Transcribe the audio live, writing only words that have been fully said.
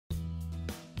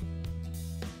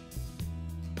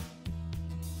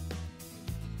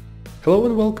Hello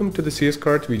and welcome to the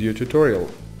CS-Cart video tutorial.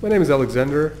 My name is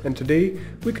Alexander and today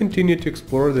we continue to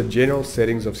explore the general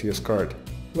settings of CS-Cart.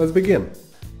 Let's begin.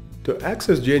 To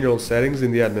access general settings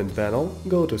in the admin panel,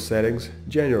 go to Settings,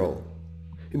 General.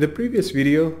 In the previous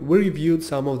video we reviewed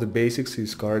some of the basic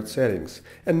CS-Cart settings,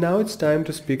 and now it's time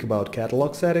to speak about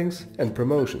catalog settings and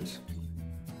promotions.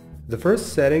 The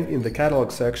first setting in the catalog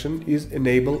section is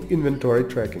Enable Inventory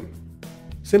Tracking.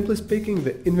 Simply speaking,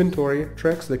 the inventory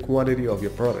tracks the quantity of your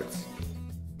products.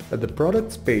 At the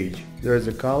Products page, there is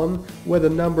a column where the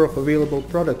number of available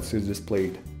products is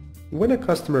displayed. When a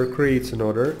customer creates an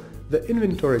order, the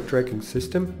inventory tracking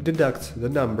system deducts the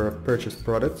number of purchased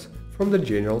products from the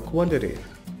general quantity.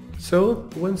 So,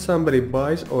 when somebody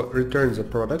buys or returns a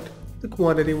product, the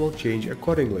quantity will change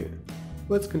accordingly.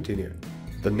 Let's continue.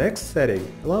 The next setting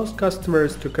allows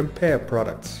customers to compare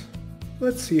products.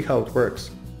 Let's see how it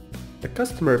works. The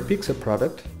customer picks a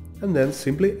product and then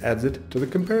simply adds it to the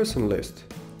comparison list,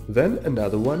 then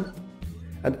another one,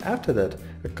 and after that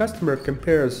a customer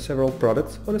compares several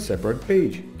products on a separate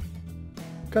page.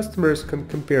 Customers can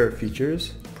compare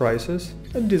features, prices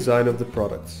and design of the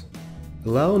products.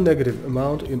 Allow negative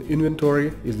amount in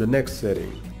inventory is the next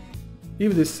setting.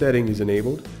 If this setting is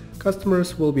enabled,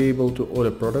 customers will be able to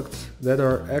order products that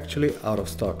are actually out of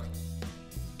stock.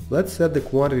 Let's set the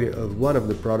quantity of one of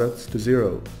the products to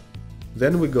 0.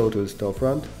 Then we go to the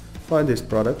storefront, find this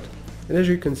product, and as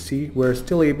you can see, we're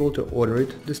still able to order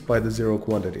it despite the 0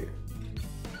 quantity.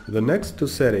 The next two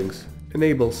settings,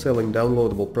 Enable Selling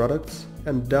Downloadable Products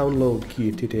and Download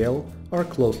Key TTL, are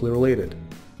closely related.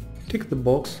 Tick the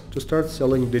box to start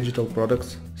selling digital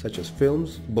products such as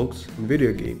films, books and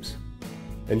video games.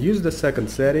 And use the second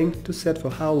setting to set for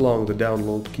how long the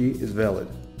download key is valid.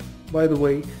 By the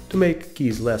way, to make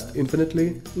keys last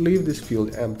infinitely, leave this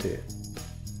field empty.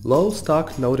 Low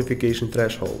Stock Notification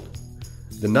Threshold.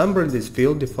 The number in this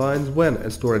field defines when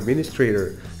a store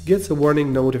administrator gets a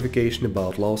warning notification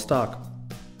about low stock.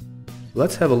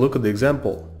 Let's have a look at the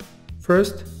example.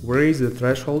 First, we raise the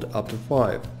threshold up to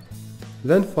 5.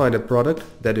 Then find a product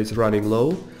that is running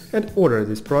low and order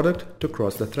this product to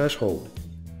cross the threshold.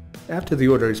 After the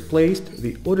order is placed,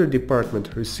 the order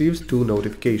department receives two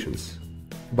notifications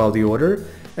about the order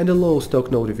and a low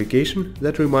stock notification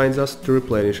that reminds us to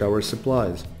replenish our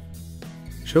supplies.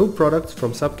 Show products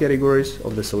from subcategories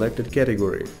of the selected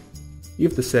category.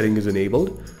 If the setting is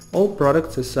enabled, all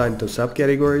products assigned to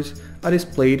subcategories are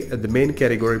displayed at the main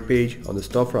category page on the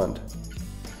storefront.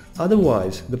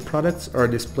 Otherwise, the products are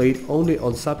displayed only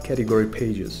on subcategory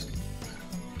pages.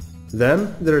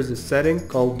 Then there is a setting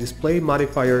called Display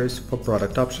Modifiers for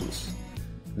Product Options.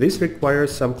 This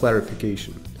requires some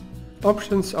clarification.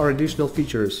 Options are additional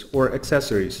features or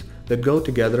accessories that go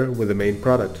together with the main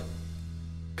product.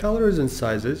 Colors and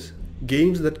sizes,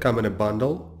 games that come in a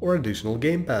bundle or additional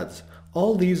gamepads,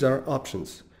 all these are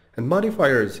options, and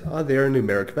modifiers are their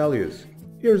numeric values.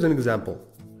 Here's an example.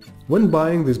 When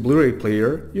buying this Blu-ray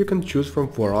player, you can choose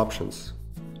from 4 options.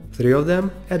 3 of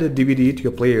them add a DVD to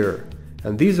your player,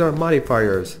 and these are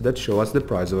modifiers that show us the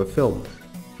price of a film.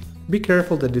 Be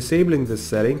careful that disabling this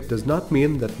setting does not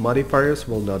mean that modifiers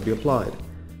will not be applied.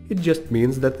 It just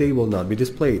means that they will not be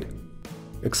displayed.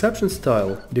 Exception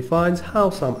Style defines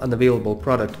how some unavailable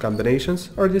product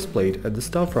combinations are displayed at the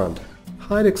storefront.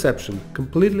 Hide Exception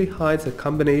completely hides a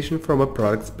combination from a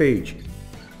product's page.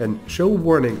 And Show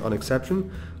Warning on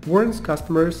Exception warns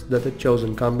customers that a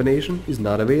chosen combination is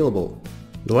not available.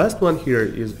 The last one here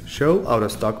is Show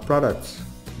Out-of-Stock Products.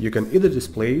 You can either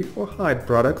display or hide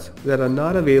products that are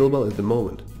not available at the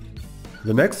moment.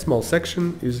 The next small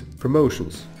section is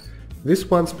Promotions. This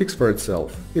one speaks for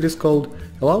itself. It is called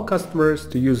Allow customers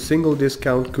to use single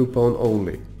discount coupon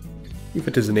only. If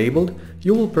it is enabled,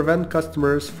 you will prevent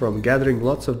customers from gathering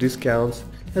lots of discounts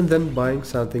and then buying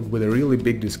something with a really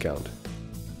big discount.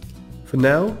 For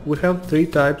now, we have 3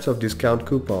 types of discount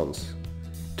coupons.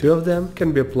 2 of them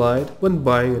can be applied when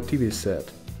buying a TV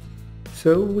set.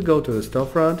 So we go to the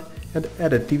storefront and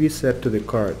add a TV set to the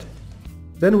cart.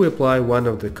 Then we apply one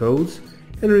of the codes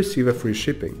and receive a free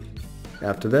shipping.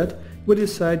 After that, we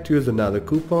decide to use another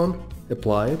coupon,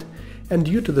 apply it, and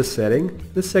due to the setting,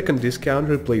 the second discount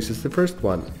replaces the first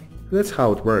one. That's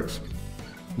how it works.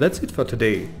 That's it for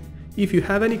today. If you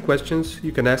have any questions,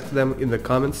 you can ask them in the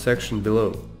comments section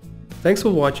below. Thanks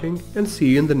for watching and see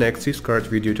you in the next CS-Cart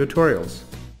video tutorials.